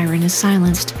 the siren is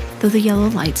silenced, though the yellow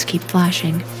lights keep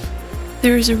flashing.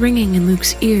 There is a ringing in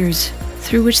Luke's ears,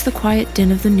 through which the quiet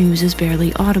din of the news is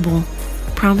barely audible,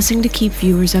 promising to keep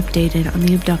viewers updated on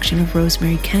the abduction of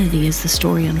Rosemary Kennedy as the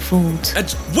story unfolds. And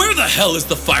where the hell is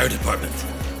the fire department?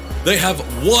 They have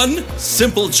one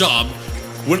simple job.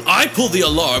 When I pull the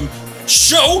alarm,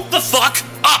 show the fuck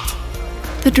up!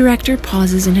 The director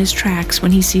pauses in his tracks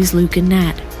when he sees Luke and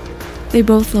Nat. They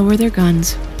both lower their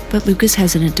guns, but Luke is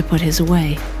hesitant to put his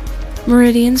away.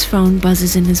 Meridian's phone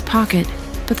buzzes in his pocket,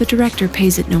 but the director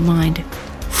pays it no mind.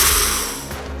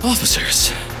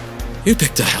 Officers, you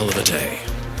picked a hell of a day.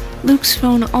 Luke's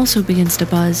phone also begins to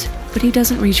buzz, but he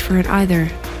doesn't reach for it either.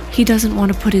 He doesn't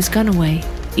want to put his gun away,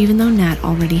 even though Nat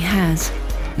already has.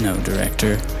 No,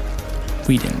 Director.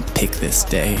 We didn't pick this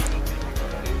day.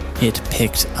 It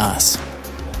picked us.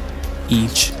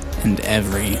 Each and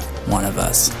every one of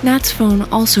us. Nat's phone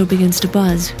also begins to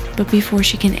buzz, but before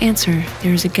she can answer,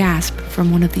 there is a gasp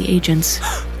from one of the agents.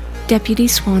 Deputy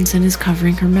Swanson is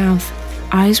covering her mouth,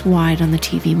 eyes wide on the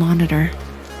TV monitor.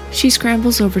 She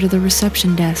scrambles over to the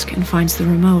reception desk and finds the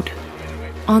remote.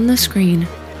 On the screen,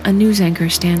 a news anchor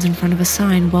stands in front of a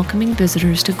sign welcoming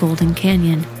visitors to Golden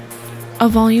Canyon. A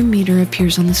volume meter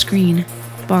appears on the screen,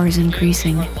 bars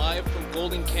increasing. Live from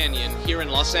Golden Canyon here in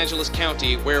Los Angeles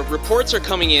County, where reports are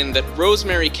coming in that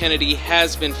Rosemary Kennedy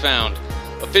has been found.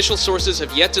 Official sources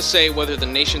have yet to say whether the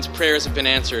nation's prayers have been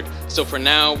answered, so for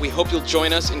now, we hope you'll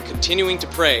join us in continuing to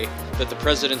pray that the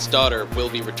president's daughter will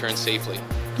be returned safely.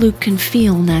 Luke can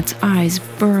feel Nat's eyes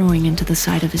burrowing into the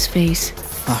side of his face.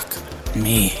 Fuck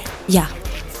me. Yeah,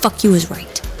 fuck you is right.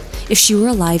 If she were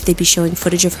alive, they'd be showing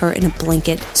footage of her in a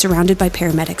blanket, surrounded by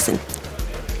paramedics and...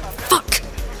 Fuck!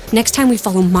 Next time we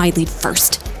follow my lead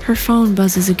first. Her phone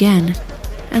buzzes again,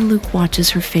 and Luke watches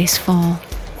her face fall.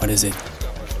 What is it?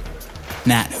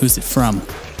 Nat, who's it from?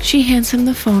 She hands him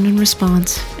the phone in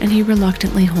response, and he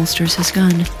reluctantly holsters his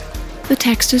gun. The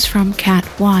text is from Cat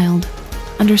Wild,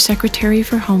 Undersecretary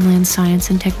for Homeland Science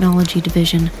and Technology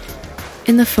Division.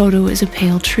 In the photo is a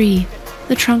pale tree,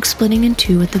 the trunk splitting in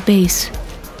two at the base,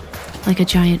 like a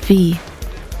giant V.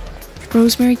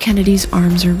 Rosemary Kennedy's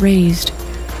arms are raised,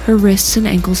 her wrists and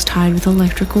ankles tied with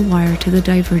electrical wire to the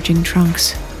diverging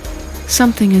trunks.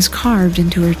 Something is carved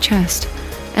into her chest,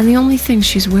 and the only thing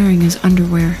she's wearing is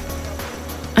underwear.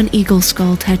 An eagle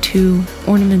skull tattoo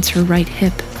ornaments her right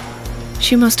hip.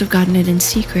 She must have gotten it in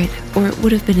secret, or it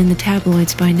would have been in the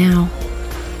tabloids by now.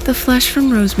 The flesh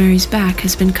from Rosemary's back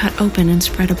has been cut open and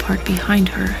spread apart behind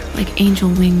her, like angel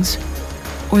wings,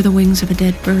 or the wings of a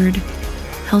dead bird,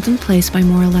 held in place by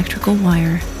more electrical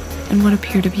wire and what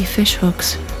appear to be fish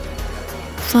hooks.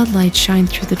 Floodlights shine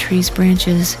through the tree's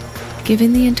branches,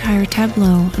 giving the entire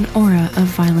tableau an aura of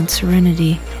violent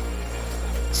serenity.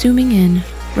 Zooming in,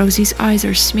 Rosie's eyes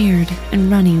are smeared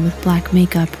and runny with black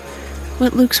makeup,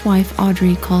 what Luke's wife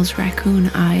Audrey calls raccoon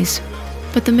eyes,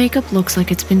 but the makeup looks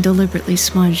like it's been deliberately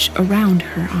smudged around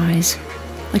her eyes,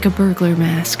 like a burglar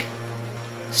mask.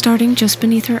 Starting just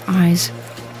beneath her eyes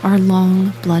are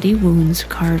long, bloody wounds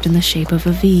carved in the shape of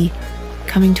a V,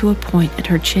 coming to a point at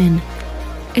her chin.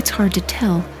 It's hard to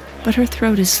tell, but her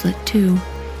throat is slit too.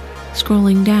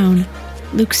 Scrolling down,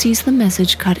 Luke sees the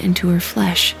message cut into her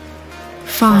flesh.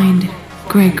 Find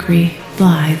Gregory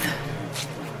Blythe.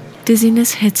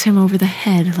 Dizziness hits him over the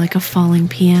head like a falling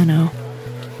piano.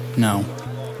 No.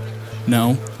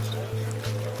 No.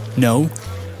 No.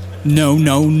 No,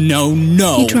 no, no,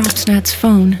 no. He drops Nat's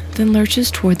phone, then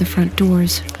lurches toward the front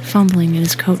doors, fumbling in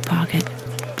his coat pocket.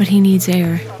 But he needs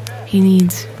air. He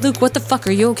needs... Luke, what the fuck,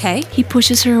 are you okay? He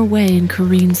pushes her away and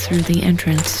careens through the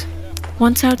entrance.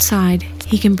 Once outside,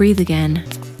 he can breathe again,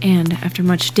 and, after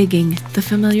much digging, the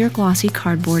familiar glossy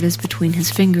cardboard is between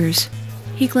his fingers.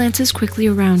 He glances quickly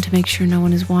around to make sure no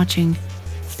one is watching,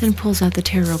 then pulls out the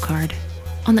tarot card.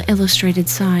 On the illustrated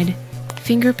side,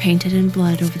 finger painted in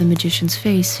blood over the magician's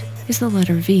face, is the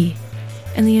letter V,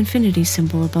 and the infinity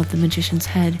symbol above the magician's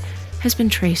head has been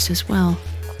traced as well,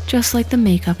 just like the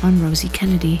makeup on Rosie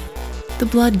Kennedy. The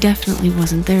blood definitely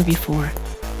wasn't there before.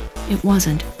 It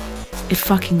wasn't. It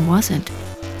fucking wasn't.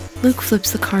 Luke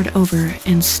flips the card over,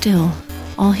 and still,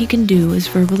 all he can do is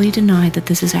verbally deny that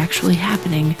this is actually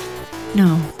happening.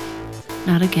 No,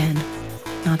 not again.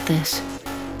 Not this.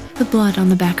 The blood on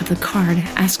the back of the card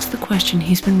asks the question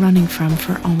he's been running from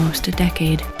for almost a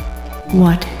decade.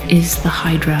 What is the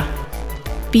Hydra?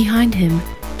 Behind him,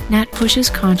 Nat pushes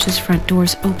Conch's front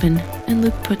doors open, and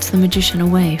Luke puts the magician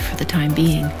away for the time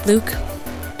being. Luke,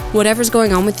 whatever's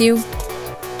going on with you,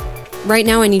 right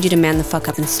now I need you to man the fuck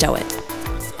up and stow it.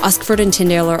 Uskford and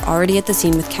Tyndale are already at the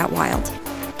scene with Cat Wild.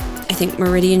 I think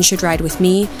Meridian should ride with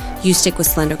me, you stick with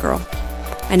Slender Girl.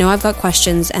 I know I've got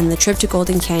questions, and the trip to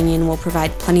Golden Canyon will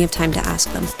provide plenty of time to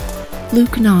ask them.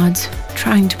 Luke nods,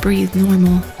 trying to breathe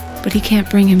normal, but he can't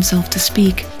bring himself to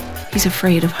speak. He's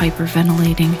afraid of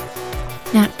hyperventilating.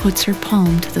 Nat puts her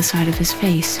palm to the side of his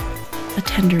face, a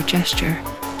tender gesture.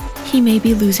 He may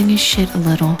be losing his shit a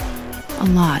little, a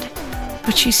lot,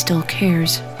 but she still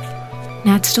cares.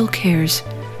 Nat still cares,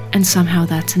 and somehow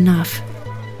that's enough.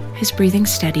 His breathing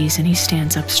steadies and he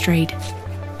stands up straight.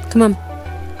 Come on.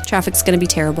 Traffic's gonna be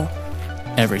terrible.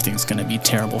 Everything's gonna be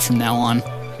terrible from now on.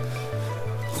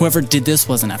 Whoever did this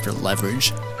wasn't after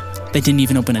leverage. They didn't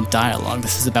even open a dialogue.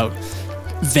 This is about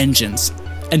vengeance.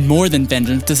 And more than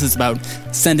vengeance, this is about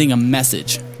sending a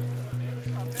message.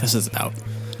 This is about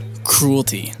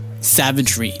cruelty,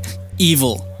 savagery,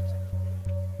 evil.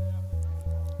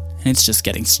 And it's just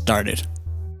getting started.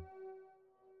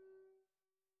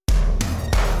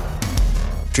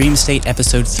 Dream State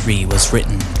Episode 3 was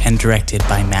written and directed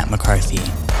by Matt McCarthy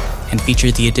and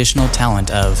featured the additional talent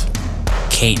of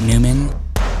Kate Newman,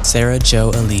 Sarah Jo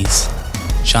Elise,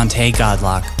 Shantae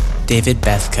Godlock, David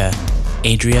Bethke,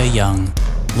 Adria Young,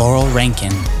 Laurel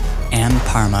Rankin, Ann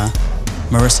Parma,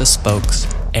 Marissa Spokes,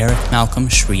 Eric Malcolm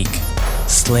Shriek,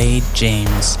 Slade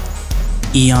James,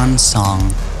 Eon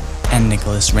Song, and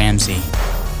Nicholas Ramsey.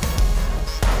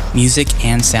 Music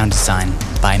and sound design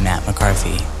by Matt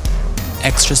McCarthy.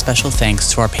 Extra special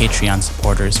thanks to our Patreon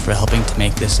supporters for helping to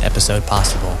make this episode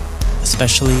possible,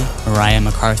 especially Mariah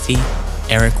McCarthy,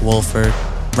 Eric Wolford,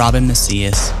 Robin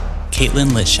Macias, Caitlin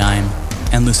Litsheim,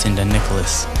 and Lucinda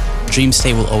Nicholas. Dream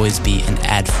State will always be an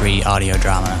ad-free audio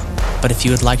drama, but if you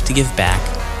would like to give back,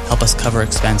 help us cover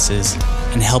expenses,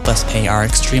 and help us pay our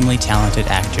extremely talented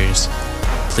actors,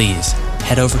 please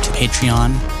head over to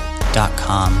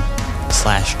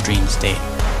patreon.com/dreamstate.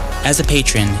 As a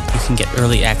patron, you can get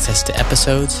early access to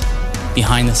episodes,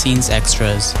 behind-the-scenes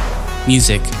extras,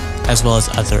 music, as well as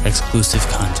other exclusive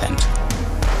content.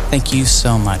 Thank you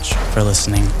so much for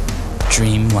listening.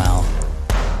 Dream well.